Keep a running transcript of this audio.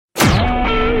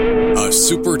a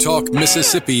Super Talk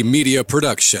Mississippi media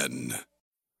production.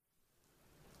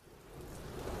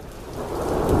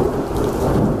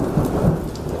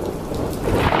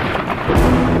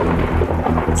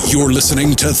 You're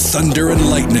listening to Thunder and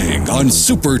Lightning on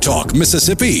Super Talk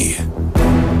Mississippi.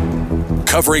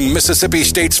 Covering Mississippi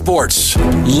State sports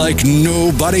like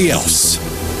nobody else.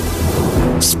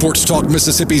 Sports Talk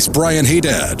Mississippi's Brian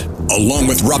Hadad, along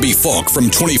with Robbie Faulk from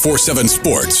 24/7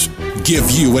 Sports,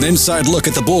 give you an inside look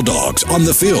at the Bulldogs on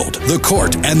the field, the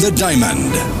court, and the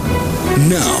diamond.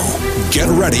 Now, get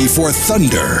ready for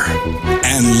Thunder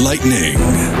and Lightning.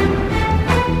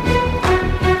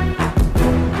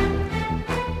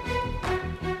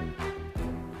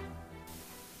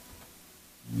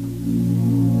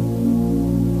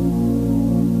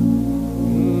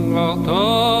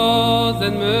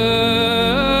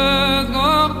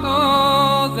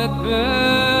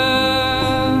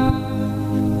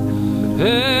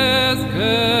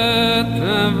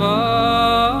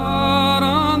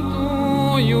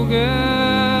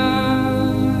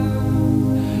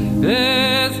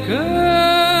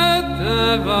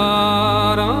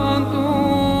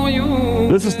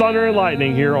 This is Thunder and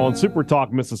Lightning here on Super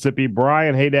Talk Mississippi.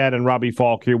 Brian Hadad and Robbie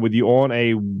Faulk here with you on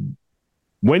a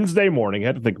Wednesday morning. I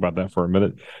had to think about that for a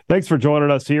minute. Thanks for joining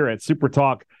us here at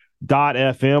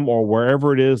supertalk.fm or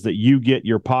wherever it is that you get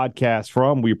your podcast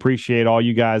from. We appreciate all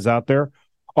you guys out there,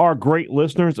 our great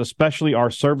listeners, especially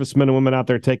our servicemen and women out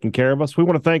there taking care of us. We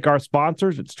want to thank our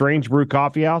sponsors at Strange Brew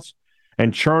Coffee House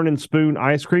and Churn and Spoon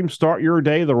Ice Cream. Start your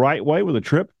day the right way with a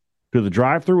trip to the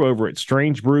drive-thru over at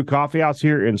Strange Brew Coffee House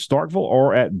here in Starkville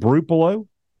or at Brupolo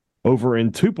over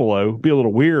in Tupelo. It'd be a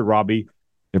little weird, Robbie,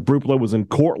 if Brupolo was in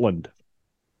Cortland.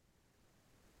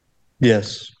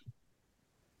 Yes.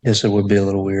 Yes, it would be a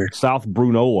little weird. South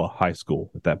Brunola High School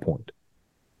at that point.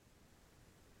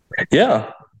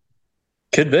 Yeah.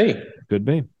 Could be. Could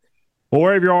be. Well,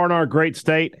 wherever you are in our great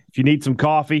state, if you need some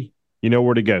coffee, you know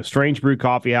where to go. Strange Brew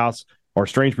Coffee House or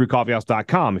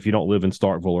strangebrewcoffeehouse.com if you don't live in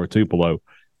Starkville or Tupelo.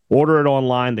 Order it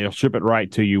online. They'll ship it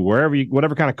right to you wherever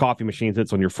whatever kind of coffee machine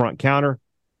sits on your front counter.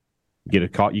 You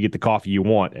get the coffee you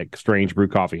want at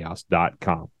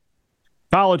strangebrewcoffeehouse.com.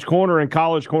 College Corner and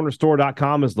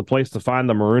collegecornerstore.com is the place to find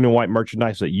the maroon and white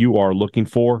merchandise that you are looking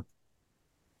for.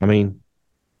 I mean,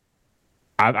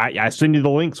 I send you the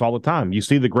links all the time. You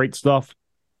see the great stuff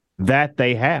that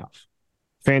they have.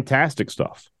 Fantastic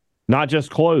stuff. Not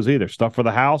just clothes either. Stuff for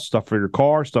the house, stuff for your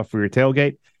car, stuff for your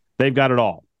tailgate. They've got it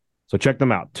all. So check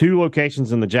them out. 2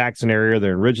 locations in the Jackson area.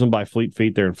 They're in Ridgeland by Fleet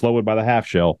Feet. They're in Flowood by the Half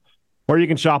Shell. Or you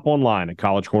can shop online at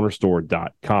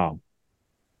collegecornerstore.com.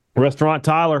 Restaurant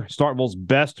Tyler, Starkville's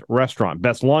best restaurant.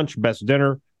 Best lunch, best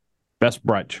dinner, best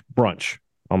brunch.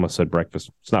 I almost said breakfast.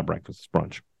 It's not breakfast, it's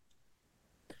brunch.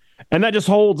 And that just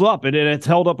holds up, and it's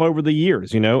held up over the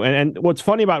years, you know. And what's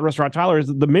funny about Restaurant Tyler is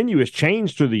that the menu has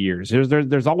changed through the years.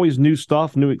 There's always new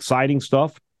stuff, new exciting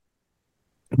stuff,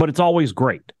 but it's always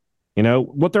great. You know,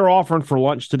 what they're offering for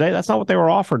lunch today, that's not what they were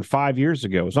offering 5 years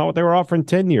ago. It's not what they were offering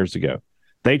 10 years ago.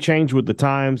 They change with the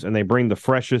times, and they bring the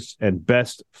freshest and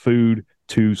best food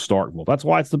to Starkville. That's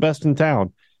why it's the best in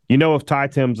town. You know, if Ty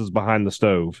Tim's is behind the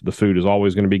stove, the food is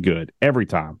always going to be good every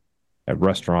time at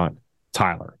Restaurant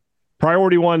Tyler.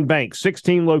 Priority One Bank,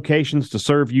 16 locations to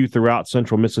serve you throughout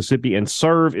Central Mississippi, and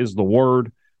serve is the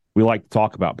word we like to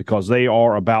talk about because they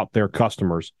are about their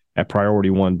customers at Priority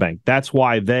One Bank. That's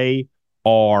why they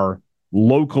are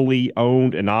locally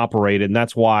owned and operated, and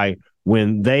that's why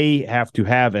when they have to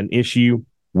have an issue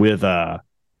with a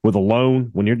loan,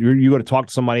 when you go to talk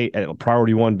to somebody at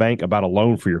Priority One Bank about a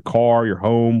loan for your car, your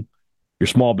home, your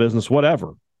small business,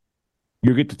 whatever,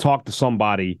 you get to talk to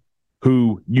somebody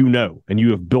who you know and you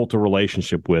have built a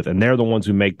relationship with, and they're the ones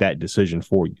who make that decision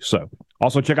for you. So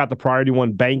also check out the Priority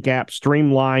One Bank app,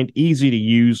 streamlined, easy to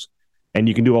use, and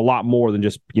you can do a lot more than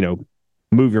just, you know,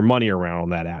 move your money around on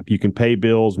that app. You can pay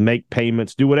bills, make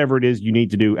payments, do whatever it is you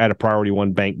need to do at a Priority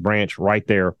One Bank branch right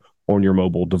there on your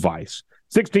mobile device.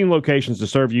 16 locations to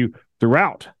serve you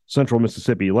throughout Central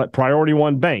Mississippi. Let Priority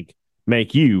One Bank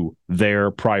make you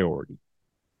their priority.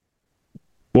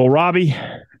 Well, Robbie,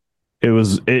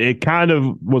 it kind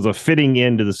of was a fitting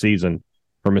end to the season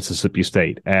for Mississippi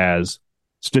State, as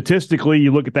statistically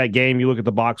you look at that game, you look at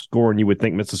the box score, and you would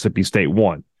think Mississippi State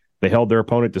won. They held their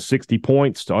opponent to 60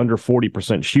 points, to under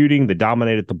 40% shooting. They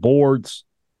dominated the boards.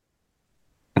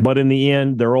 But in the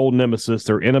end, their old nemesis,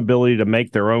 their inability to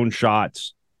make their own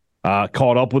shots,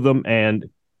 caught up with them. And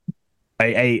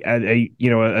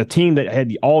a team that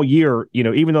had all year, you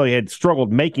know, even though they had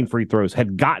struggled making free throws,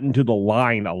 had gotten to the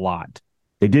line a lot.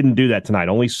 They didn't do that tonight.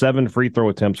 Only 7 free throw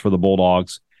attempts for the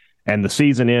Bulldogs. And the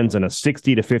season ends in a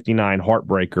 60-59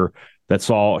 heartbreaker that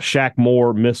saw Shaq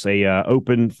Moore miss a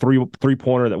open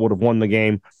three-pointer that would have won the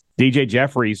game. DJ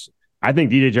Jeffries, I think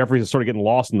DJ Jeffries is sort of getting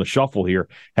lost in the shuffle here,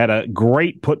 had a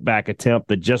great putback attempt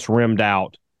that just rimmed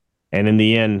out. And in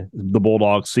the end, the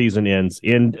Bulldogs season ends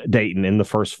in Dayton in the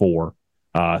first four,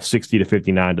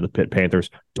 60-59 to the Pitt Panthers.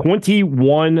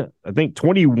 21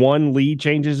 lead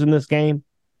changes in this game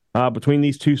between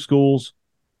these two schools.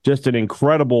 Just an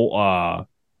incredible,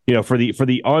 for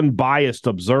the unbiased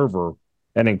observer,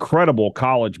 an incredible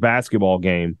college basketball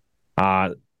game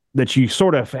that you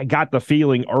sort of got the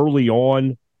feeling early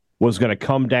on was going to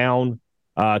come down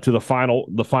to the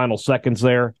final seconds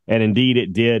there, and indeed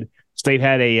it did. State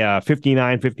had a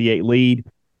 59-58 lead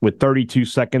with 32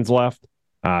 seconds left.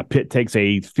 Pitt takes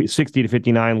a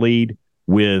 60-59 lead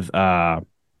with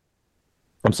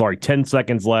 10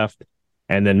 seconds left,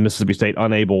 and then Mississippi State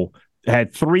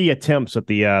had three attempts at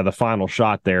the final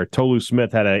shot there. Tolu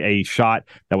Smith had a shot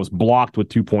that was blocked with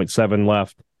 2.7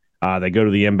 left. They go to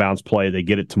the inbounds play. They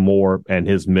get it to Moore, and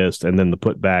his missed, and then the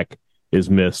putback is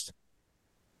missed.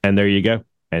 And there you go.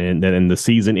 And then the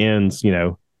season ends,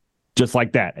 just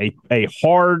like that. A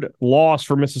hard loss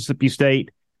for Mississippi State,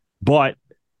 but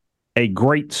a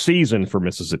great season for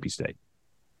Mississippi State.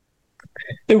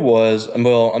 It was.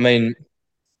 Well, I mean,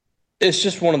 it's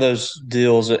just one of those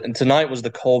deals. And tonight was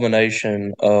the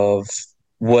culmination of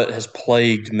what has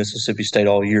plagued Mississippi State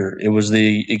all year. It was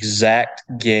the exact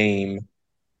game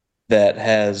that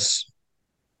has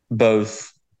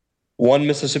both won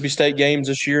Mississippi State games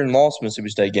this year and lost Mississippi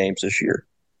State games this year.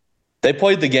 They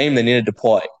played the game they needed to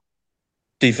play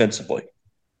defensively.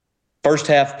 First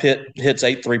half, Pitt hits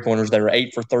 8 3-pointers. They were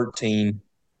 8 for 13.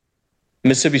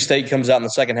 Mississippi State comes out in the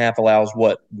second half, allows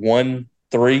 1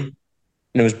 3? And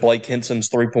it was Blake Henson's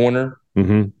three-pointer.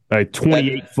 Mm-hmm. A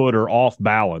 28-footer off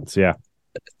balance, yeah.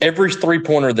 Every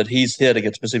three-pointer that he's hit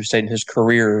against Mississippi State in his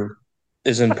career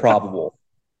is improbable.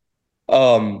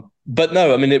 But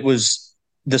no, I mean, it was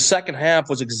 – the second half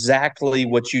was exactly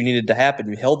what you needed to happen.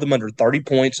 You held them under 30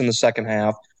 points in the second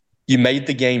half. You made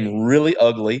the game really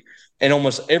ugly. And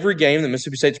almost every game that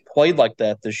Mississippi State's played like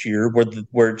that this year,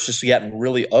 where it's just gotten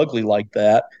really ugly like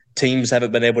that, teams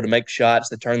haven't been able to make shots.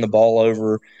 They turn the ball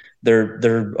over. They're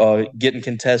getting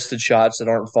contested shots that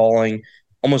aren't falling.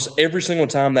 Almost every single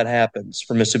time that happens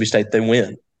for Mississippi State, they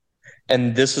win.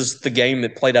 And this is the game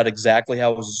that played out exactly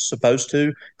how it was supposed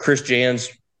to. Chris Jans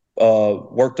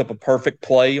worked up a perfect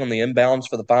play on the inbounds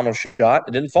for the final shot.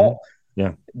 It didn't fall.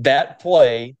 Yeah. That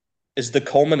play is the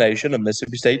culmination of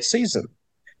Mississippi State's season.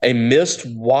 A missed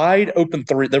wide open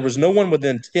three. There was no one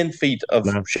within 10 feet of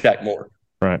Shaq Moore.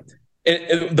 Right.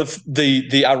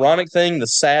 The ironic thing, the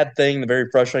sad thing, the very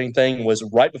frustrating thing was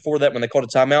right before that when they called a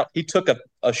timeout, he took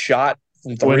a shot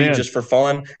from three just for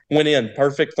fun, went in,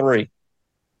 perfect three.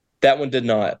 That one did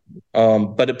not.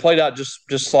 But it played out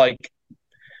just like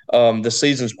the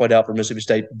season's played out for Mississippi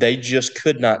State. They just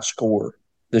could not score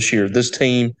this year. This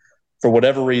team, for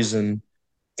whatever reason,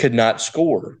 could not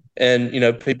score. And,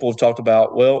 people have talked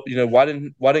about, well, why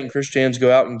didn't Chris Jans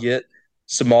go out and get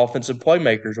some offensive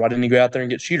playmakers? Why didn't he go out there and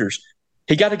get shooters?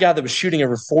 He got a guy that was shooting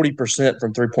over 40%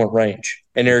 from three-point range,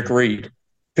 and Eric Reed,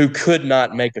 who could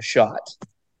not make a shot.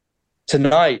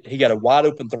 Tonight, he got a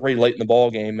wide-open three late in the ball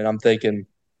game, and I'm thinking,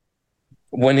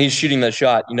 when he's shooting that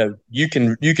shot, you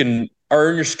can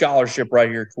earn your scholarship right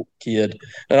here, kid.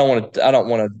 I don't want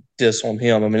to diss on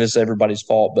him. I mean, it's everybody's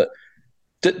fault, but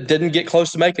didn't get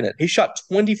close to making it. He shot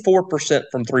 24%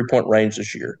 from three-point range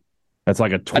this year. That's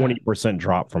like a 20%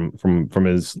 drop from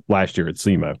his last year at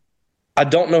SEMO. I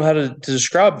don't know how to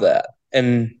describe that.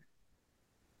 And,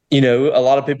 a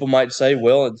lot of people might say,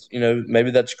 well, it's, maybe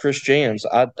that's Chris Jans.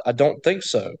 I don't think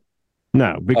so.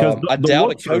 No, because I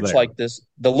doubt a coach like this.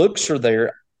 The looks are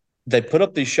there. They put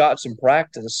up these shots in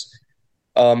practice.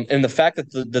 And the fact that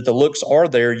the looks are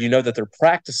there, that they're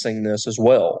practicing this as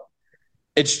well.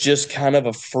 It's just kind of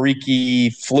a freaky,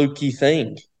 fluky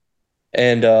thing.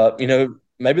 And,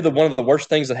 maybe one of the worst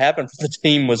things that happened for the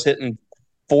team was hitting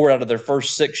 4 out of their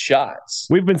first 6 shots.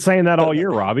 We've been saying that all year,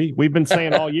 Robbie. We've been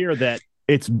saying all year that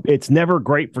it's never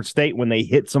great for State when they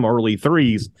hit some early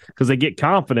threes because they get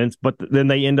confidence, but then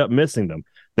they end up missing them.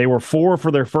 They were 4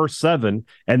 for their first 7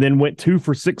 and then went 2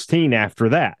 for 16 after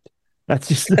that. That's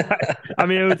just – I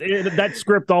mean, that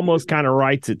script almost kind of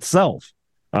writes itself.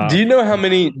 Do you know how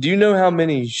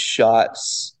many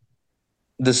shots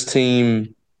this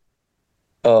team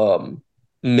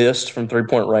missed from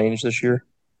three-point range this year?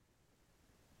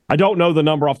 I don't know the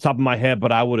number off the top of my head,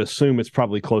 but I would assume it's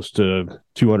probably close to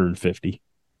 250.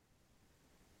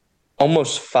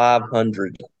 Almost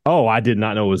 500. Oh, I did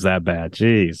not know it was that bad.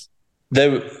 Jeez.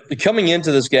 Coming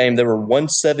into this game, they were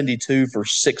 172 for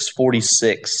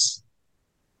 646.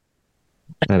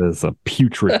 That is a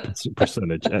putrid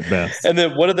percentage at best. And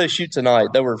then what did they shoot tonight?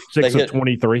 They were 6 of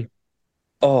 23.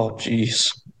 Oh,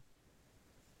 jeez.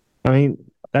 I mean,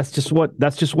 that's just what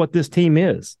this team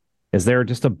is they're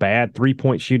just a bad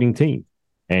 3-point shooting team.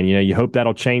 And, you hope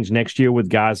that'll change next year with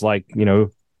guys like,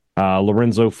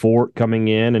 Lorenzo Fort coming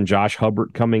in and Josh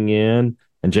Hubbard coming in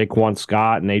and Jaquan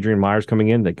Scott and Adrian Myers coming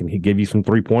in. They can give you some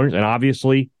 3-pointers. And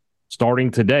obviously,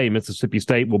 starting today, Mississippi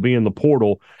State will be in the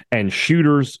portal, and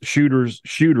shooters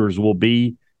will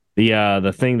be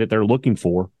the thing that they're looking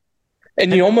for.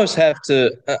 And you almost have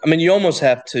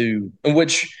to,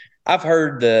 which I've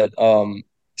heard that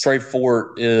Trey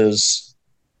Fort is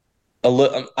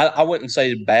I wouldn't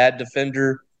say a bad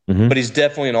defender, but he's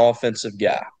definitely an offensive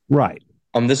guy. Right.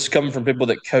 This is coming from people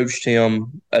that coached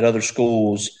him at other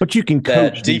schools. But you can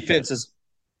coach defenses.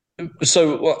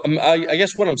 So I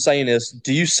guess what I'm saying is,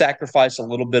 do you sacrifice a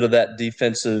little bit of that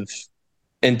defensive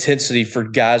intensity for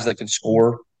guys that can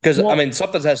score? Because,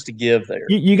 something has to give there.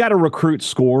 You got to recruit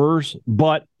scorers,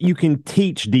 but you can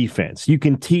teach defense. You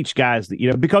can teach guys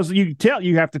that, because you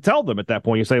have to tell them at that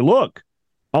point. You say, look,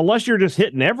 unless you're just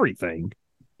hitting everything,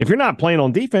 if you're not playing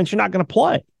on defense, you're not going to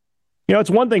play.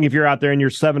 It's one thing if you're out there and you're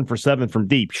 7 for 7 from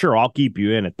deep. Sure, I'll keep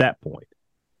you in at that point.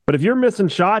 But if you're missing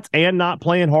shots and not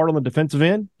playing hard on the defensive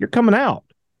end, you're coming out.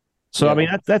 So,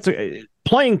 yeah. That's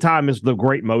playing time is the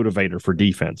great motivator for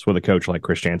defense with a coach like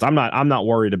Chris Jans. I'm not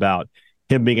worried about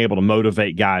him being able to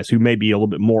motivate guys who may be a little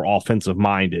bit more offensive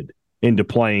minded into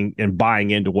playing and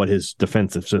buying into what his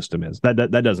defensive system is. That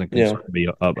doesn't concern me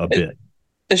a bit.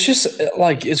 It's just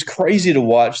it's crazy to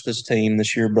watch this team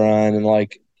this year, Brian, and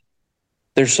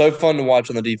they're so fun to watch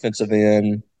on the defensive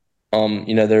end.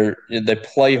 They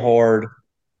play hard,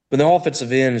 but the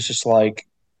offensive end is just like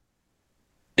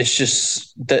they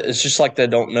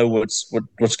don't know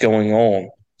what's going on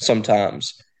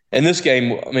sometimes. In this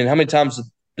game, how many times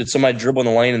did somebody dribble in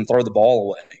the lane and throw the ball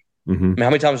away? Mm-hmm. How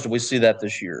many times did we see that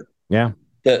this year? Yeah.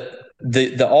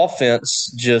 The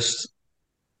offense just,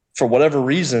 for whatever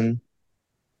reason,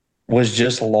 was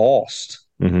just lost.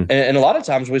 Mm-hmm. And a lot of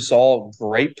times we saw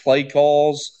great play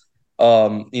calls,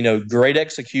 great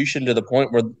execution to the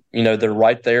point where, they're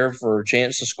right there for a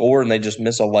chance to score and they just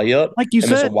miss a layup. Like you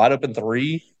said, miss a wide open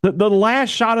three. The last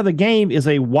shot of the game is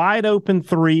a wide open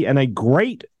three and a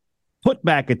great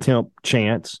putback attempt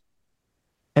chance,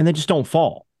 and they just don't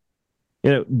fall.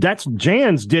 That's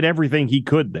Jans did everything he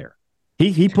could there.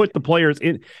 He put the players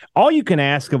in. All you can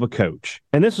ask of a coach,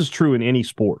 and this is true in any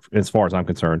sport as far as I'm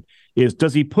concerned, is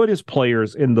does he put his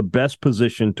players in the best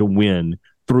position to win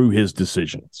through his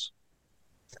decisions?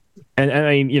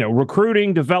 And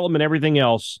recruiting, development, everything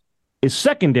else is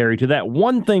secondary to that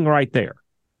one thing right there.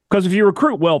 Because if you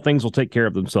recruit well, things will take care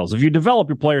of themselves. If you develop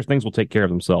your players, things will take care of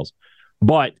themselves.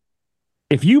 But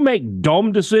if you make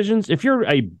dumb decisions, if you're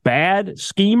a bad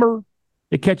schemer,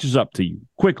 it catches up to you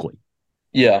quickly.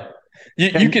 Yeah.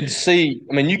 You can see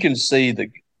that.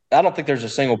 I don't think there's a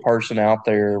single person out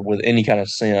there with any kind of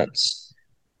sense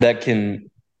that can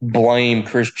blame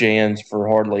Chris Jans for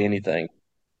hardly anything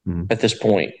at this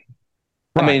point.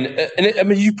 Right.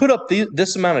 You put up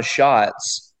this amount of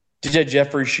shots. DJ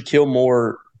Jeffries, Shaquille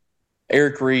Moore,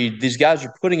 Eric Reed. These guys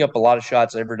are putting up a lot of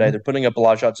shots every day. They're putting up a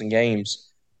lot of shots in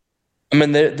games.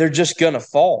 They're just gonna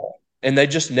fall, and they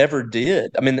just never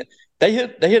did. They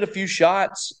hit a few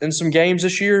shots in some games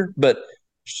this year, but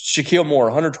Shaquille Moore,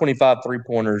 125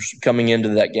 3-pointers coming into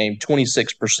that game,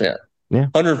 26%. Yeah.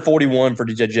 141 for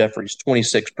DJ Jeffries,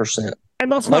 26%.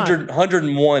 And that's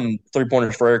 101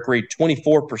 3-pointers for Eric Reed,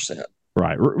 24%.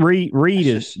 Right. Reed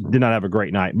did not have a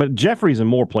great night, but Jeffries and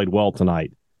Moore played well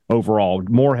tonight overall.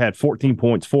 Moore had 14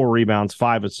 points, 4 rebounds,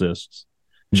 5 assists.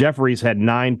 Jeffries had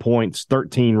 9 points,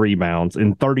 13 rebounds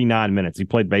in 39 minutes. He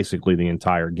played basically the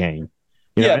entire game.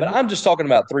 But I'm just talking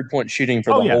about 3-point shooting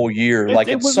for the whole year.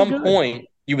 At some point,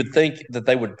 you would think that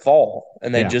they would fall,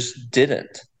 and they just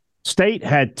didn't. State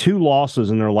had 2 losses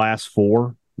in their last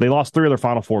 4. They lost 3 of their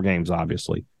final 4 games,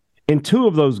 obviously. In 2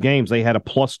 of those games, they had a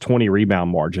plus 20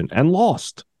 rebound margin and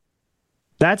lost.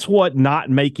 That's what not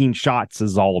making shots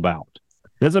is all about.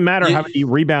 It doesn't matter how many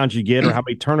rebounds you get or how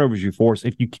many turnovers you force.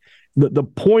 The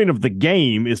point of the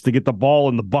game is to get the ball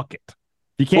in the bucket.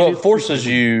 You can't.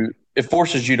 It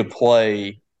forces you to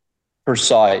play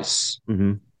precise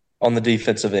on the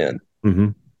defensive end.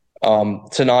 Mm-hmm.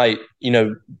 Tonight,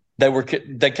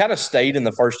 they kind of stayed in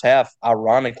the first half,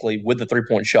 ironically, with the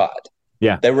 3-point shot.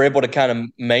 Yeah, they were able to kind of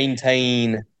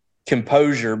maintain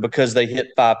composure because they hit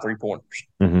 5 3-pointers.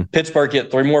 Mm-hmm. Pittsburgh hit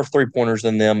 3 more 3-pointers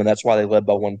than them, and that's why they led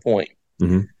by 1 point.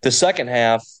 Mm-hmm. The second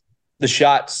half, the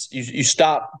shots, you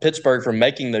stop Pittsburgh from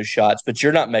making those shots, but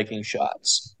you're not making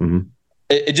shots. Mm-hmm.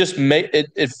 It just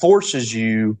it forces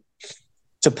you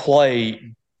to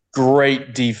play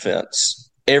great defense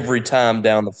every time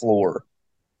down the floor.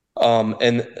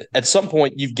 And at some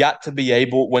point, you've got to be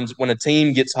able, when a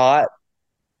team gets hot,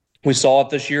 we saw it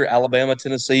this year, Alabama,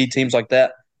 Tennessee, teams like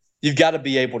that, you've got to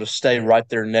be able to stay right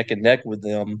there neck and neck with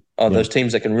them, those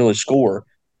teams that can really score.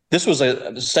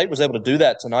 The State was able to do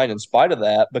that tonight in spite of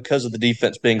that because of the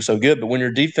defense being so good. But when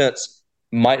your defense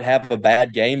might have a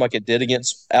bad game like it did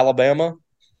against Alabama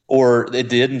or it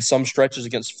did in some stretches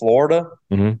against Florida,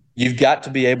 you've got to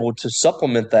be able to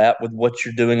supplement that with what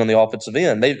you're doing on the offensive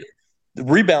end. The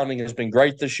rebounding has been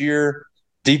great this year.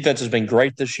 Defense has been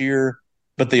great this year.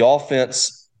 But the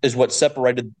offense is what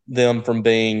separated them from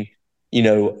being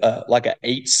like an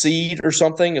 8 seed or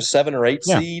something, a 7 or 8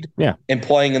 seed, and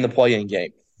playing in the play-in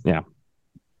game. Yeah.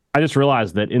 I just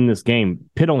realized that in this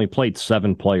game, Pitt only played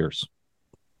 7 players.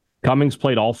 Cummings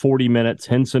played all 40 minutes.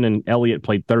 Henson and Elliott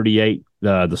played 38.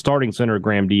 The starting center,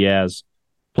 Graham Diaz,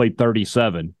 played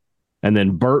 37. And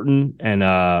then Burton and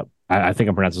I think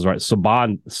I'm pronouncing this right,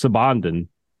 Sabandon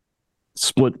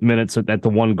split minutes at the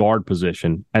one guard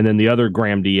position. And then the other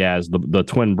Graham Diaz, the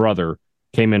twin brother,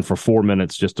 came in for 4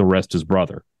 minutes just to rest his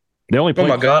brother. They only played. Oh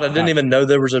my God! I didn't even know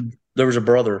there was a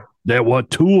brother. There were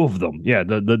 2 of them. Yeah,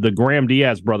 the Graham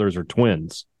Diaz brothers are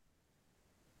twins.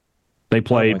 They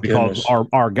played because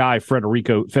our guy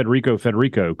Federico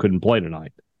couldn't play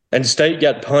tonight. And State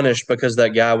got punished because that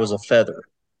guy was a feather.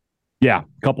 Yeah,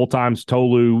 a couple times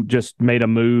Tolu just made a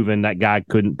move and that guy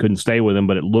couldn't stay with him,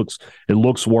 but it looks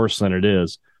worse than it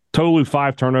is. Tolu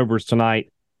 5 turnovers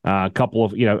tonight. Had a couple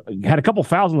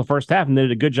fouls in the first half and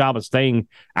did a good job of staying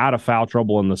out of foul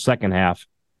trouble in the second half.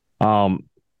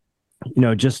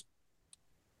 Just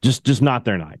not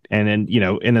their night. And then,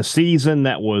 in a season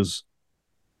that was,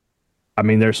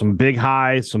 there's some big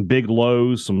highs, some big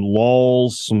lows, some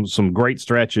lulls, some great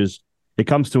stretches. It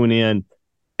comes to an end.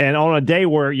 And on a day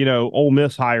where, Ole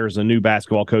Miss hires a new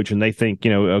basketball coach and they think,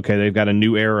 okay, they've got a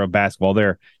new era of basketball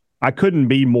there. I couldn't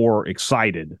be more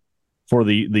excited for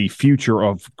the future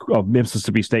of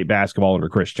Mississippi State basketball under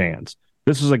Chris Jans.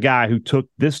 This is a guy who took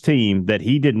this team that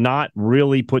he did not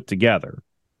really put together,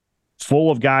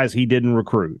 full of guys he didn't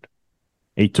recruit.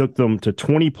 He took them to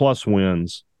 20-plus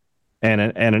wins and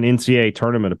an NCAA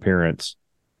tournament appearance.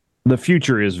 The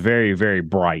future is very, very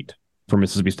bright for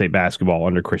Mississippi State basketball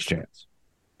under Chris Jans.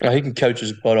 He can coach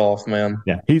his butt off, man.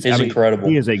 Yeah, he's incredible.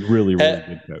 He is a really, really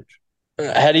good coach.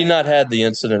 Had he not had the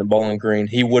incident at Bowling Green,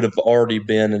 he would have already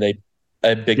been at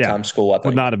a big-time school, I think.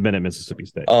 Would not have been at Mississippi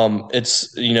State.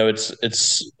 It's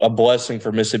a blessing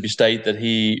for Mississippi State that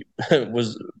he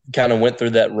went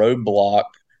through that roadblock,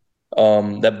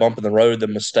 that bump in the road, the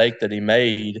mistake that he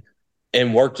made,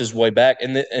 and worked his way back.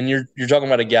 And you're talking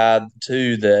about a guy,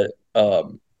 too, that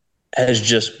has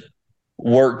just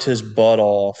worked his butt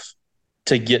off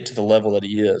to get to the level that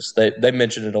he is. They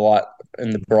mentioned it a lot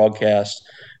in the broadcast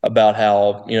about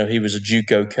how, he was a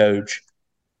JUCO coach,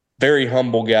 very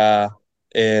humble guy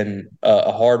and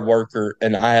a hard worker.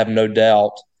 And I have no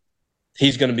doubt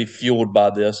he's going to be fueled by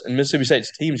this. And Mississippi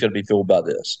State's team is going to be fueled by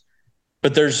this.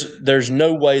 But there's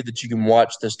no way that you can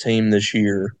watch this team this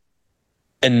year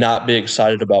and not be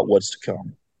excited about what's to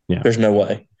come. Yeah. There's no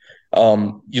way.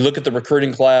 You look at the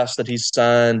recruiting class that he's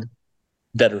signed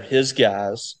that are his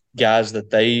guys that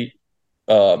they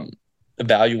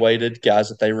evaluated, guys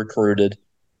that they recruited.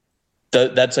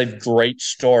 That's a great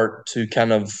start to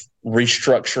kind of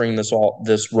restructuring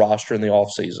this roster in the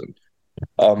offseason.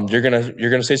 You're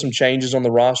gonna see some changes on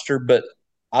the roster, but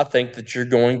I think that you're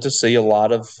going to see a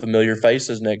lot of familiar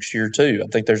faces next year too. I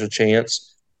think there's a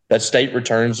chance that State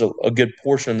returns a good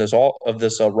portion of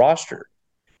this roster,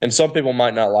 and some people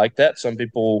might not like that. Some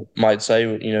people might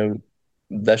say,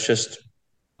 that's just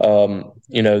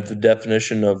the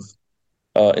definition of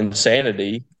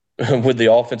insanity with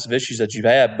the offensive issues that you've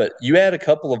had. But you add a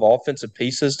couple of offensive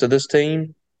pieces to this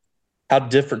team, how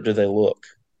different do they look?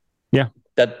 Yeah,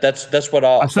 that's what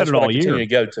I said it all year. Continue to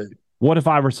go to. What if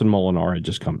Iverson Molinar had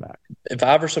just come back? If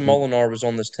Iverson Molinar was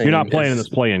on this team, you're not playing in this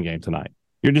play-in game tonight.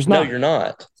 You're just not. No, you're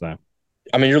not. So,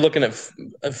 you're looking at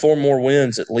 4 more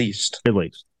wins at least. At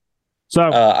least. So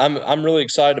I'm really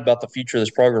excited about the future of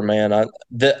this program, man.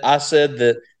 I said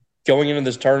that going into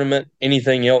this tournament,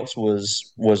 anything else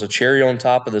was a cherry on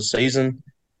top of the season.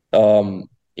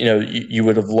 You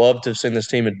would have loved to have seen this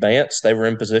team advance. They were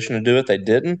in position to do it. They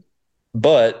didn't.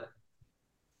 But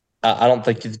I don't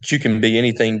think that you can be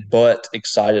anything but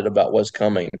excited about what's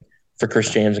coming for Chris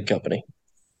Jans and company.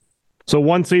 So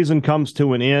one season comes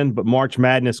to an end, but March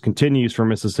Madness continues for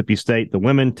Mississippi State. The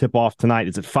women tip off tonight.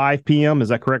 Is it 5 p.m.? Is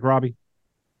that correct, Robbie?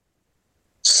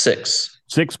 6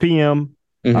 p.m.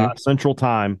 Central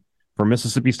Time for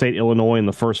Mississippi State, Illinois in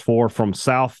the first four from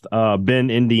South Bend,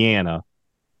 Indiana.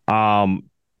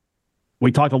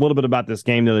 We talked a little bit about this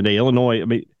game the other day. Illinois, I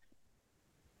mean,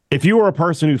 if you were a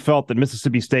person who felt that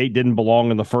Mississippi State didn't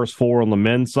belong in the first four on the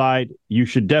men's side, you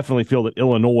should definitely feel that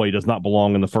Illinois does not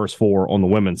belong in the first four on the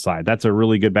women's side. That's a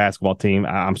really good basketball team.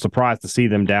 I'm surprised to see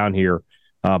them down here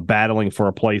battling for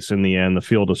a place in the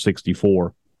field of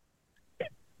 64.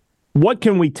 What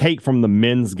can we take from the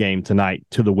men's game tonight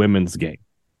to the women's game?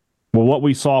 Well, what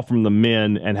we saw from the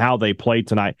men and how they played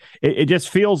tonight, it just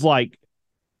feels like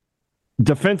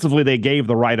defensively they gave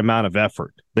the right amount of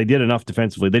effort. They did enough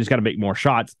defensively. They just got to make more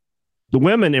shots. The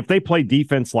women, if they play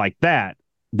defense like that,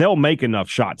 they'll make enough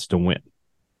shots to win.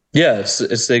 Yeah, it's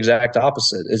the exact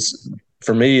opposite.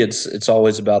 For me, it's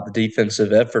always about the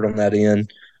defensive effort on that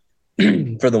end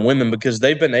for the women because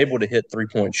they've been able to hit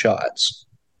 3-point shots.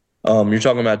 You're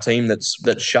talking about a team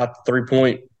that shot the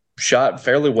 3-point shot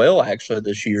fairly well actually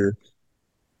this year.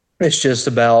 It's just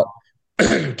about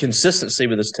consistency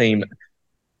with this team.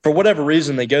 For whatever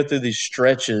reason, they go through these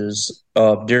stretches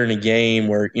during a game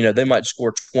where, they might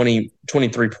score 20,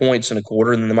 23 points in a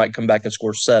quarter, and then they might come back and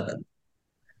score 7.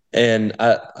 And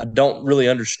I don't really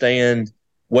understand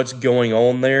what's going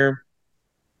on there.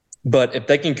 But if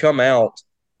they can come out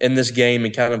in this game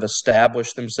and kind of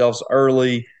establish themselves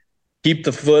early, keep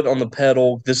the foot on the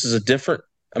pedal, this is a different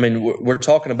 – I mean, we're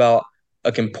talking about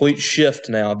a complete shift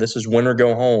now. This is win or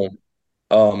go home.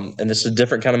 And this is a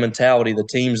different kind of mentality. The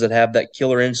teams that have that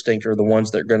killer instinct are the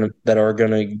ones that are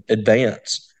gonna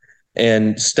advance.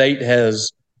 And State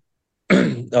has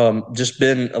just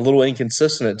been a little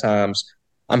inconsistent at times.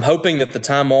 I'm hoping that the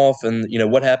time off and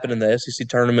what happened in the SEC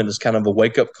tournament is kind of a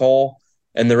wake up call,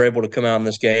 and they're able to come out in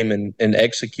this game and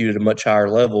execute at a much higher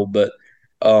level. But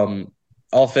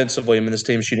offensively, I mean, this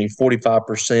team's shooting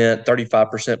 45%,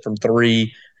 35% from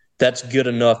three. That's good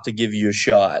enough to give you a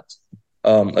shot.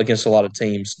 Against a lot of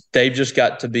teams. They've just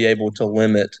got to be able to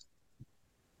limit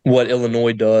what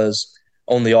Illinois does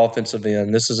on the offensive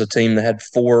end. This is a team that had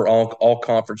 4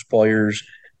 all-conference players.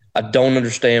 I don't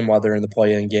understand why they're in the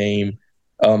play-in game.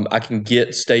 I can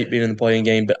get State being in the play-in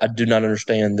game, but I do not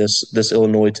understand this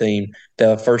Illinois team.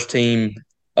 The first-team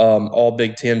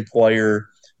All-Big Ten player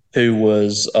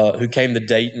who came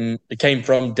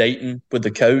from Dayton with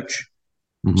the coach.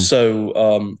 Mm-hmm.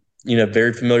 So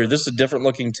very familiar. This is a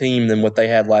different-looking team than what they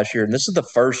had last year, and this is the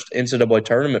first NCAA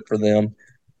tournament for them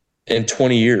in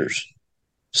 20 years.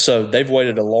 So they've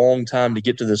waited a long time to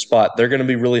get to this spot. They're going to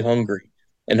be really hungry,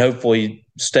 and hopefully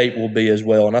State will be as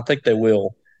well, and I think they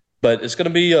will. But it's going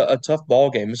to be a tough ball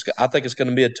game. I think it's going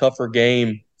to be a tougher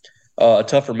game, a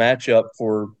tougher matchup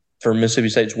for Mississippi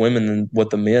State's women than what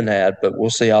the men had, but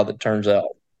we'll see how that turns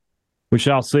out. We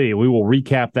shall see. We will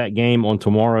recap that game on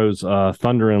tomorrow's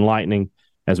Thunder and Lightning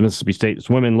as Mississippi State's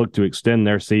women look to extend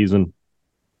their season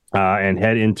and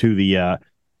head into the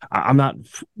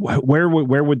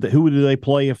who do they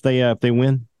play if they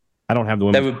win? I don't have the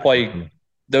women.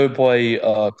 They would play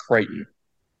Creighton.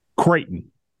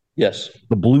 Creighton. Yes.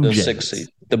 The Blue Jays. 6th seed.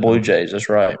 The Blue Jays, that's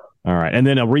right. All right. And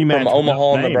then a rematch from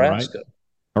Omaha, Nebraska. Right?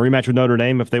 A rematch with Notre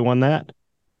Dame if they won that?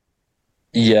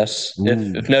 Yes.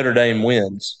 If Notre Dame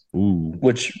wins. Ooh.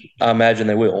 Which I imagine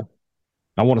they will.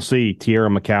 I want to see Tierra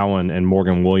McCowan and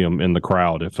Morgan William in the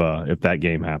crowd if that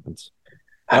game happens.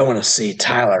 I want to see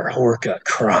Tyler Horka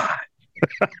cry.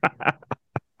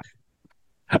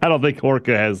 I don't think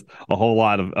Horka has a whole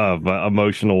lot of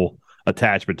emotional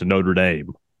attachment to Notre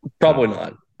Dame. Probably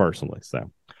not. Personally, so.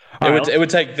 It would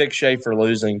take Vic Schaefer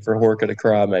losing for Horka to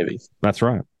cry, maybe. That's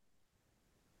right.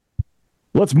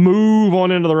 Let's move on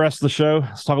into the rest of the show.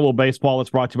 Let's talk a little baseball. It's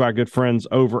brought to you by our good friends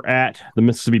over at the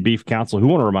Mississippi Beef Council, who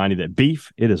want to remind you that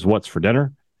beef, it is what's for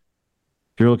dinner.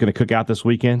 If you're looking to cook out this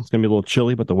weekend, it's going to be a little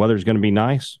chilly, but the weather's going to be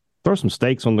nice. Throw some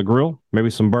steaks on the grill, maybe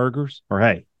some burgers, or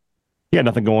hey, you got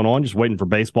nothing going on, just waiting for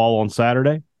baseball on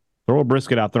Saturday. Throw a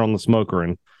brisket out there on the smoker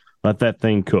and let that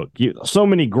thing cook. So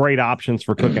many great options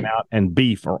for cooking out, and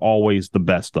beef are always the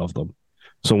best of them.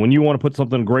 So when you want to put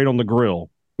something great on the grill,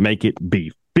 make it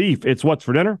beef. Beef, it's what's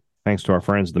for dinner, thanks to our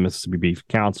friends at the Mississippi Beef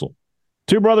Council.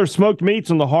 Two Brothers Smoked Meats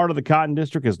in the heart of the Cotton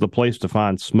District is the place to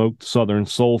find smoked Southern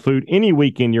soul food. Any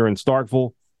weekend you're in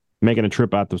Starkville, making a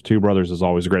trip out those Two Brothers is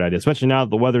always a great idea, especially now that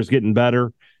the weather's getting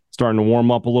better, starting to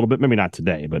warm up a little bit. Maybe not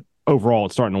today, but overall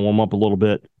it's starting to warm up a little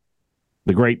bit.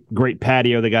 The great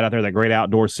patio they got out there, that great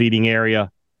outdoor seating area,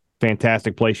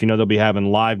 fantastic place. They'll be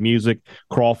having live music.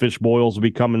 Crawfish boils will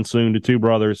be coming soon to Two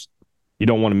Brothers. You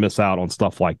don't want to miss out on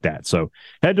stuff like that. So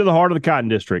head to the heart of the Cotton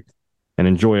District and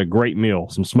enjoy a great meal,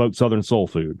 some smoked Southern soul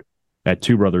food at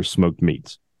Two Brothers Smoked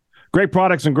Meats. Great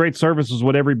products and great services,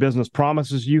 what every business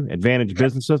promises you. Advantage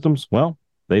Business Systems, well,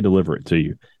 they deliver it to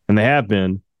you. and they have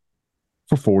been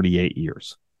for 48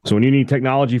 years. So when you need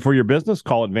technology for your business,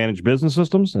 call Advantage Business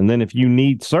Systems. And then if you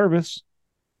need service,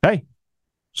 hey,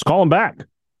 just call them back.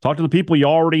 Talk to the people you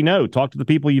already know. Talk to the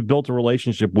people you've built a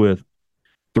relationship with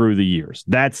through the years.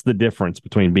 That's the difference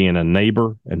between being a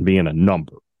neighbor and being a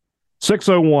number.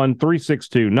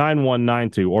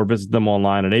 601-362-9192 or visit them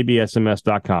online at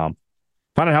absms.com.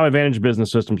 Find out how Advantage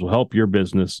Business Systems will help your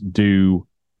business do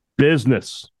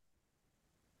business.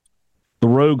 The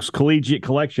Rogue's Collegiate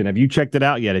Collection. Have you checked it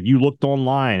out yet? Have you looked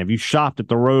online? Have you shopped at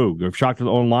the Rogue or shopped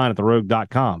online at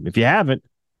therogue.com? If you haven't,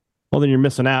 well, then you're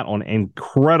missing out on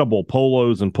incredible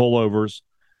polos and pullovers,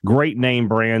 great name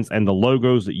brands, and the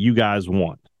logos that you guys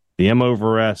want. The M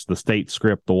over S, the State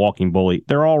Script, the Walking Bully,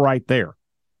 they're all right there.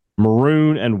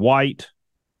 Maroon and white,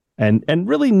 and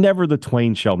really never the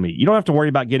twain shall meet. You don't have to worry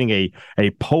about getting a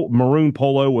maroon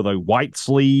polo with a white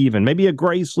sleeve and maybe a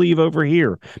gray sleeve over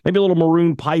here, maybe a little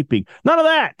maroon piping. None of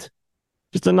that.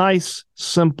 Just a nice,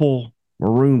 simple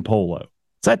maroon polo.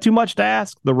 Is that too much to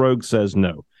ask? The Rogue says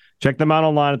no. Check them out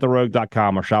online at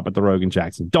therogue.com or shop at the Rogue in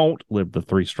Jackson. Don't live the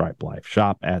three-stripe life.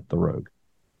 Shop at the Rogue.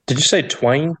 Did you say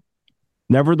twain?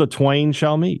 Never the twain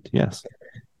shall meet. Yes.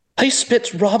 He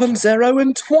spits Robin Zero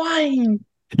and twine.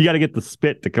 You got to get the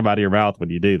spit to come out of your mouth when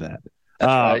you do that. That's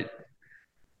right.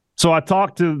 So I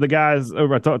talked to the guys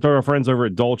I talked to our friends over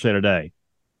at Dolce today.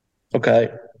 Okay.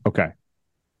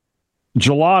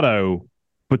 Gelato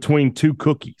between two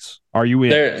cookies. Are you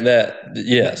in?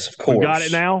 Yes, of course. You got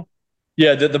it now?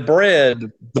 Yeah, the bread.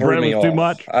 The bread was too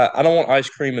much? I don't want ice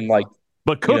cream and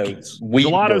But cookies. Wheat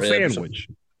Gelato bread sandwich.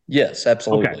 Yes,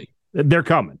 absolutely. Okay. They're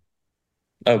coming.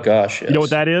 Oh, gosh, yes. You know what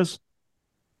that is?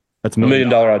 That's $1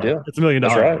 million idea. It's $1 million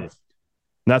That's right. idea. And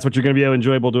that's what you're going to be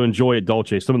able to enjoy at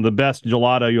Dolce. Some of the best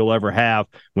gelato you'll ever have.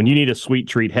 When you need a sweet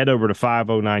treat, head over to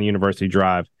 509 University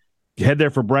Drive. Head there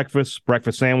for breakfast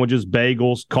sandwiches,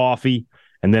 bagels, coffee,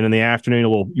 and then in the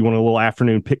afternoon, you want a little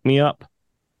afternoon pick-me-up?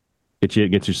 Get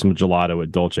you some gelato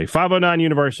at Dolce. 509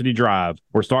 University Drive,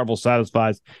 where Starkville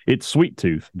satisfies its sweet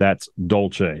tooth. That's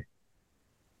Dolce.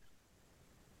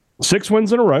 6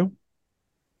 wins in a row.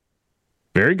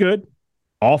 Very good.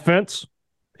 Offense,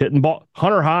 hitting ball.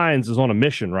 Hunter Hines is on a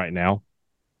mission right now.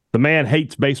 The man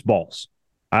hates baseballs.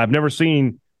 I've never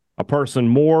seen a person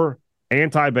more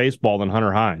anti-baseball than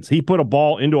Hunter Hines. He put a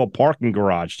ball into a parking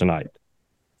garage tonight.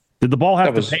 Did the ball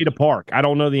have to pay to park? I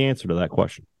don't know the answer to that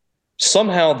question.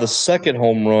 Somehow the second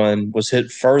home run was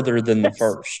hit further than the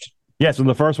first. Yes, and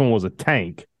the first one was a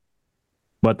tank.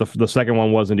 But the second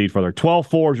one was indeed further.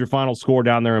 12-4 is your final score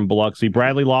down there in Biloxi.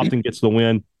 Bradley Lofton gets the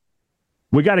win.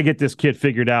 We got to get this kid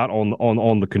figured out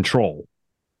on the control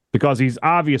because he's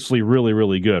obviously really,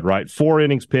 really good, right? 4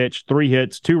 innings pitched, 3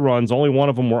 hits, 2 runs. Only one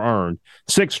of them were earned.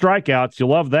 6 strikeouts. You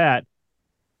love that.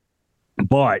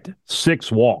 But 6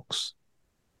 walks.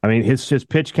 I mean, his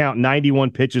pitch count,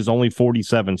 91 pitches, only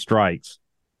 47 strikes.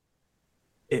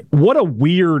 What a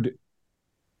weird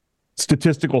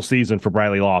statistical season for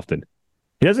Bradley Lofton.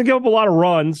 He doesn't give up a lot of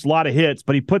runs, a lot of hits,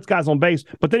 but he puts guys on base,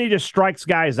 but then he just strikes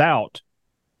guys out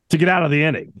to get out of the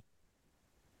inning.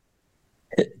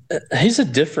 He's a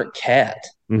different cat.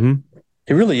 Mm-hmm.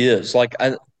 He really is.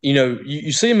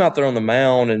 You see him out there on the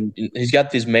mound, and he's got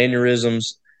these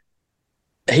mannerisms.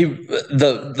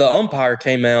 The umpire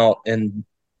came out and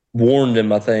warned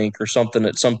him, I think, or something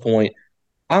at some point.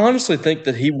 I honestly think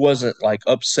that he wasn't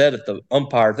upset at the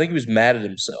umpire. I think he was mad at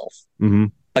himself. Mm-hmm.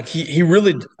 He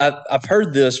really. I've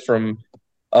heard this from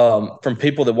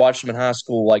people that watched him in high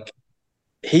school.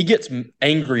 He gets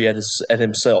angry at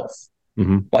himself,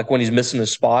 mm-hmm. When he's missing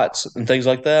his spots and things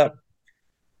like that.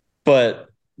 But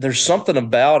there's something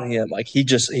about him.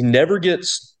 He never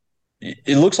gets.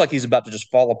 It looks like he's about to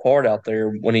just fall apart out there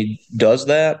when he does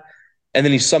that, and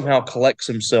then he somehow collects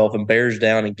himself and bears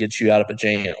down and gets you out of a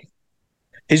jam.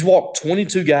 He's walked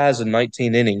 22 guys in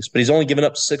 19 innings, but he's only given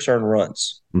up 6 earned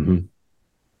runs. Mm-hmm.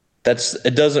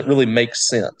 It doesn't really make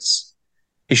sense.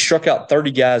 He struck out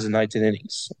 30 guys in 19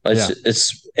 innings.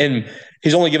 And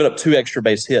he's only given up 2 extra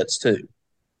base hits too.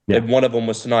 Yeah. And one of them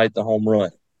was tonight, the home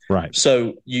run. Right.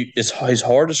 So he's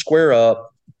hard to square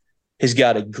up. He's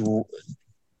got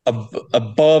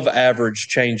above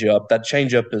average changeup. That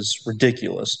changeup is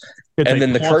ridiculous. It's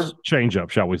the curve changeup,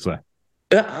 shall we say?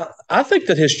 I think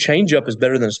that his changeup is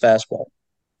better than his fastball.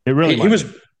 It really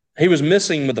he was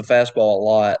missing with the fastball a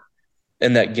lot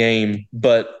in that game,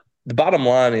 but the bottom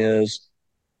line is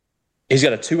he's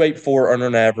got a 2.84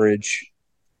 earned average.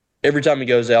 Every time he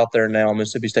goes out there now,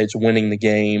 Mississippi State's winning the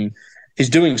game. He's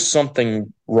doing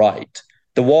something right.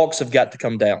 The walks have got to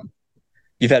come down.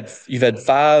 You've had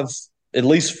at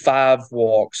least 5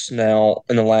 walks now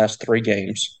in the last 3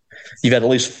 games. You've had at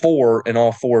least 4 in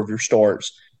all 4 of your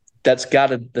starts. that's got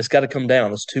to come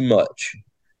down. It's too much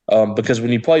because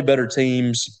when you play better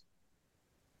teams,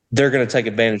 they're going to take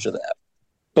advantage of that.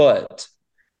 But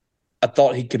I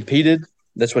thought he competed.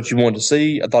 That's what you wanted to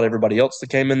see. I thought everybody else that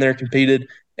came in there competed,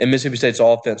 and Mississippi State's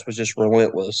offense was just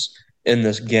relentless in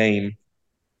this game.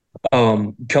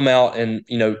 Come out and,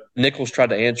 Nichols tried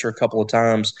to answer a couple of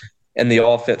times, and the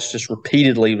offense just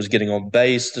repeatedly was getting on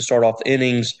base to start off the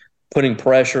innings, putting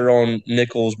pressure on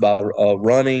Nichols by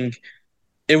running.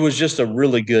 It was just a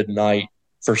really good night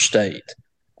for State.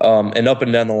 And up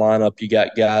and down the lineup, you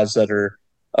got guys that are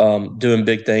doing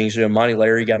big things. Monty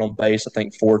Larry got on base, I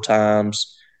think, 4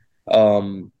 times.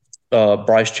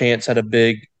 Bryce Chance had a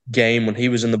big game when he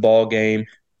was in the ball game.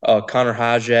 Connor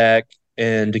Hijack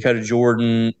and Dakota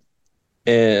Jordan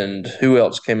and who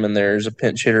else came in there as a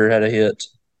pinch hitter had a hit?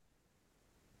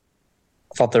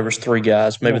 I thought there was 3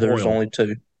 guys. Maybe there was only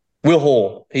 2. Will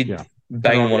Hoyle, he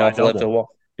banged one off the left field wall.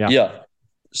 Yeah.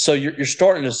 So you're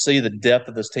starting to see the depth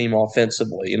of this team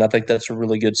offensively, and I think that's a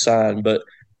really good sign. But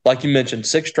like you mentioned,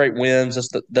 6 straight wins.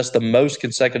 That's the most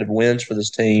consecutive wins for this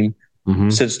team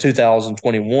since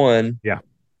 2021. Yeah,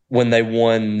 when they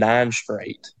won 9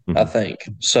 straight, I think.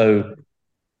 So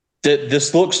this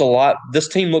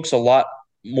team looks a lot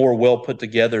more well put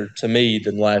together to me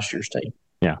than last year's team.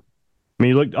 Yeah, I mean,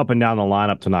 you looked up and down the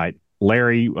lineup tonight.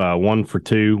 Larry 1 for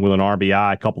 2 with an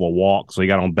RBI, a couple of walks, so he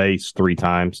got on base 3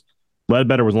 times.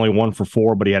 Ledbetter was only 1 for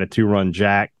 4, but he had a 2-run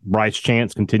jack. Bryce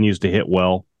Chance continues to hit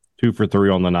well, 2 for 3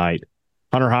 on the night.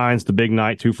 Hunter Hines, the big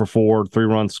night, 2 for 4, 3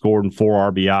 runs scored and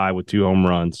 4 RBI with 2 home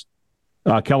runs.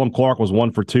 Kellum Clark was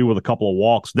 1 for 2 with a couple of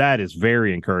walks. That is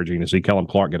very encouraging to see Kellum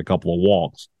Clark get a couple of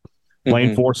walks.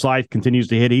 Lane Forsythe continues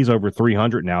to hit. He's over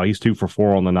 300 now. He's 2 for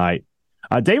 4 on the night.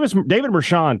 David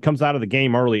Mershon comes out of the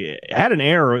game early. Had an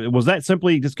error. Was that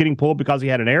simply just getting pulled because he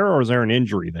had an error, or is there an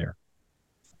injury there?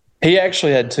 He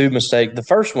actually had 2 mistakes. The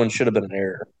first one should have been an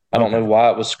error. I don't know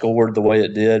why it was scored the way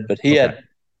it did, but he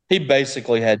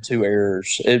basically had 2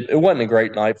 errors. It wasn't a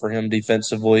great night for him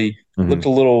defensively. Looked a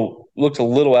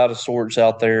little out of sorts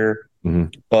out there.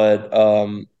 But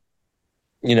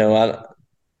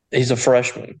he's a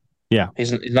freshman. Yeah,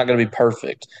 he's not going to be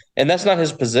perfect, and that's not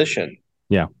his position.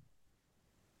 Yeah,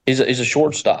 he's a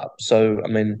shortstop. So I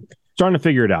mean, starting to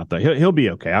figure it out though. He'll be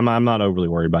okay. I'm not overly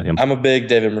worried about him. I'm a big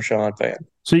David Mershon fan.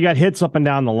 So you got hits up and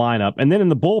down the lineup, and then in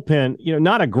the bullpen,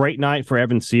 not a great night for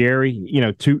Evan Sierra.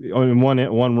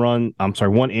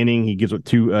 1 inning, he gives up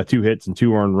 2 hits and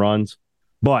 2 earned runs,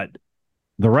 but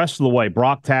the rest of the way,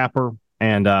 Brock Tapper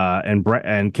and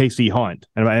KC Hunt,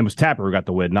 and it was Tapper who got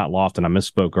the win, not Lofton. I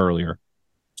misspoke earlier.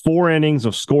 4 innings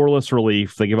of scoreless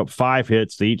relief. They give up 5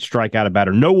 hits. They each strike out a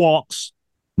batter. No walks.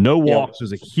 No walks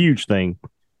is a huge thing.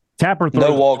 Tapper throws,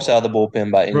 no walks out of the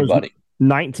bullpen by anybody.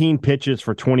 19 pitches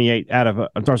for 28 out of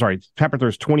Tapper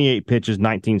throws 28 pitches,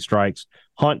 19 strikes.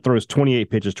 Hunt throws 28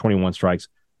 pitches, 21 strikes.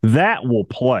 That will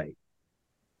play.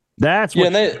 That's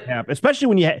what happens. Especially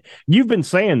when you've been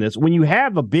saying this, when you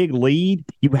have a big lead,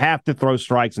 you have to throw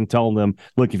strikes and tell them,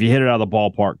 look, if you hit it out of the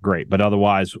ballpark, great, but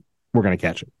otherwise we're going to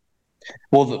catch it.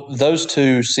 Well, those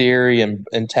 2, Siri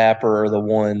and Tapper, are the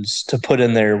ones to put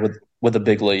in there with a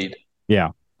big lead. Yeah.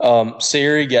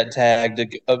 Siri got tagged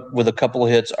with a couple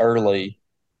of hits early,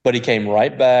 but he came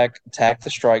right back, attacked the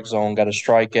strike zone, got a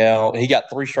strikeout. He got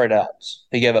 3 straight outs.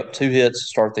 He gave up 2 hits to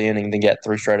start the inning, then got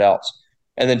 3 straight outs.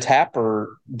 And then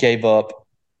Tapper gave up,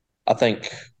 I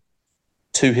think,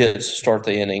 2 hits to start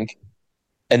the inning,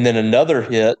 and then another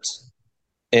hit,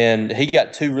 and he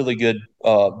got 2 really good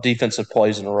defensive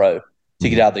plays in a row to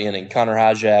get out of the inning. Connor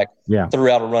Hijack threw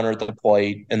out a runner at the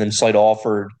plate, and then Slade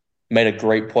Alford made a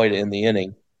great play to end the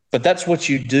inning. But that's what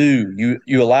you do.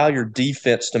 You allow your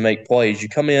defense to make plays. You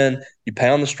come in, you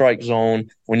pound the strike zone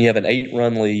when you have an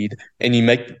 8-run lead, and you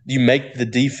make the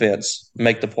defense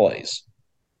make the plays.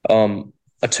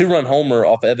 A 2-run homer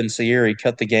off Evan Sierra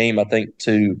cut the game, I think,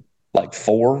 to like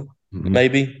 4,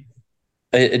 maybe.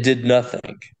 It did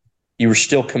nothing. You were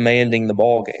still commanding the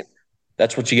ball game.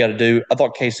 That's what you got to do. I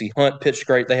thought Casey Hunt pitched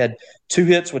great. They had 2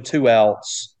 hits with 2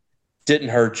 outs. Didn't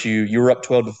hurt you. You were up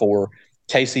 12-4.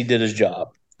 Casey did his job.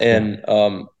 And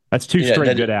that's 2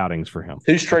 straight good outings for him.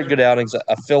 2 straight good outings.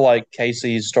 I feel like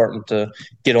Casey's starting to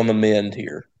get on the mend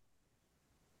here.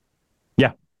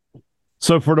 Yeah.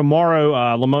 So for tomorrow,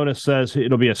 Lamona says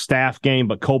it'll be a staff game,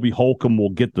 but Colby Holcomb will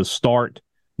get the start.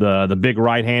 The big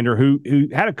right-hander who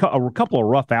had a couple of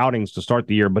rough outings to start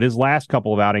the year, but his last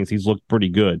couple of outings he's looked pretty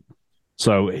good.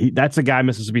 So that's a guy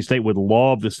Mississippi State would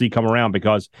love to see come around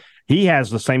because he has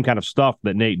the same kind of stuff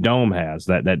that Nate Dome has,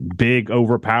 that big,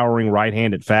 overpowering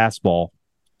right-handed fastball.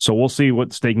 So we'll see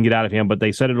what State can get out of him, but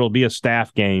they said it'll be a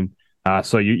staff game.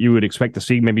 So you would expect to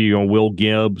see maybe Will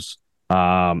Gibbs,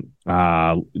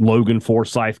 Logan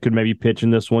Forsythe could maybe pitch in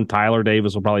this one. Tyler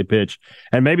Davis will probably pitch.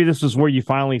 And maybe this is where you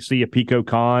finally see a Pico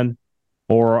Khan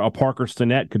or a Parker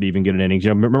Stinnett could even get an innings.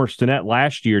 Remember Stinnett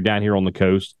last year down here on the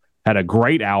coast had a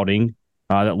great outing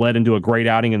that led into a great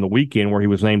outing in the weekend where he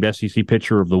was named SEC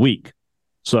Pitcher of the Week.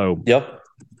 So,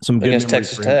 some good against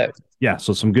Texas Tech. Yeah,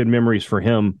 so some good memories for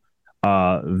him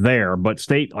there. But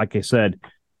State, like I said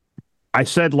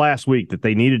last week that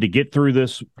they needed to get through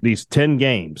these 10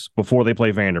 games before they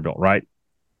play Vanderbilt, right?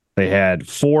 They had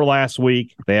 4 last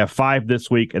week, they have 5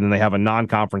 this week, and then they have a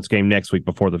non-conference game next week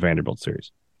before the Vanderbilt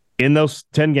series. In those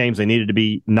 10 games, they needed to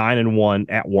be 9-1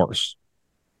 at worst.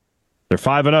 They're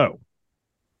 5-0.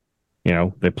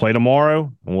 They play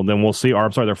tomorrow, and then we'll see. Or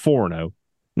I'm sorry, they're 4-0.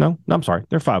 No, I'm sorry,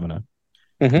 they're 5-0.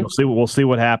 We'll see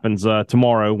what happens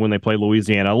tomorrow when they play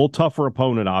Louisiana. A little tougher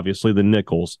opponent, obviously, than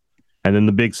Nichols. And then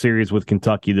the big series with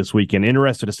Kentucky this weekend.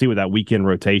 Interested to see what that weekend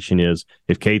rotation is.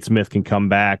 If Cade Smith can come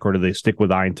back, or do they stick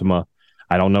with Eintema?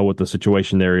 I don't know what the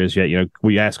situation there is yet.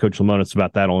 We asked Coach Lemonis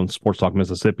about that on Sports Talk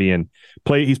Mississippi, and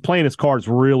he's playing his cards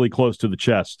really close to the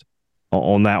chest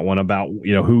on that one about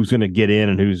who's going to get in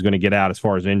and who's going to get out as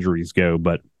far as injuries go.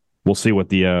 But we'll see what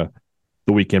the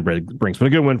weekend brings. But a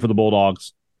good win for the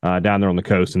Bulldogs down there on the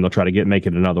coast, and they'll try to make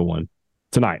it another one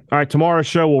tonight. All right, tomorrow's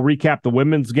show we'll recap the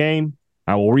women's game.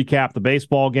 I will recap the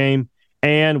baseball game,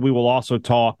 and we will also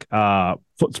talk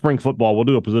spring football. We'll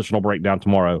do a positional breakdown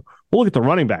tomorrow. We'll look at the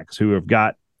running backs who have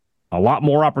got a lot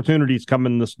more opportunities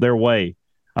coming their way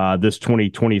this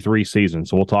 2023 season.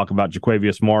 So we'll talk about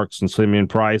Jaquavius Marks and Simeon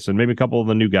Price and maybe a couple of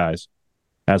the new guys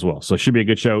as well. So it should be a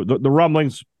good show. The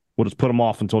rumblings, we'll just put them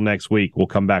off until next week. We'll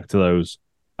come back to those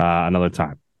another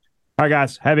time. All right,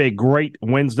 guys, have a great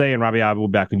Wednesday, and Robbie, I will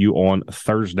be back with you on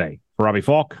Thursday. For Robbie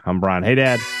Faulk, I'm Brian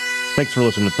Hadad. Thanks for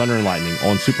listening to Thunder and Lightning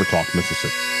on Super Talk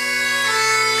Mississippi.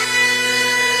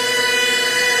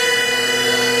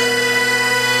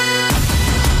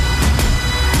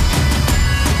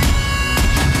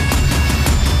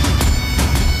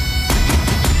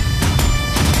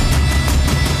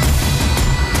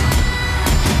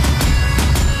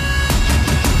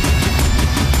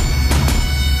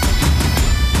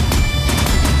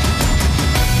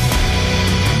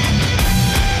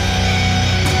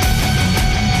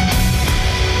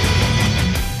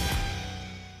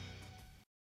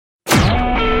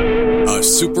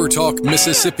 Super Talk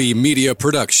Mississippi Media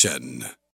Production.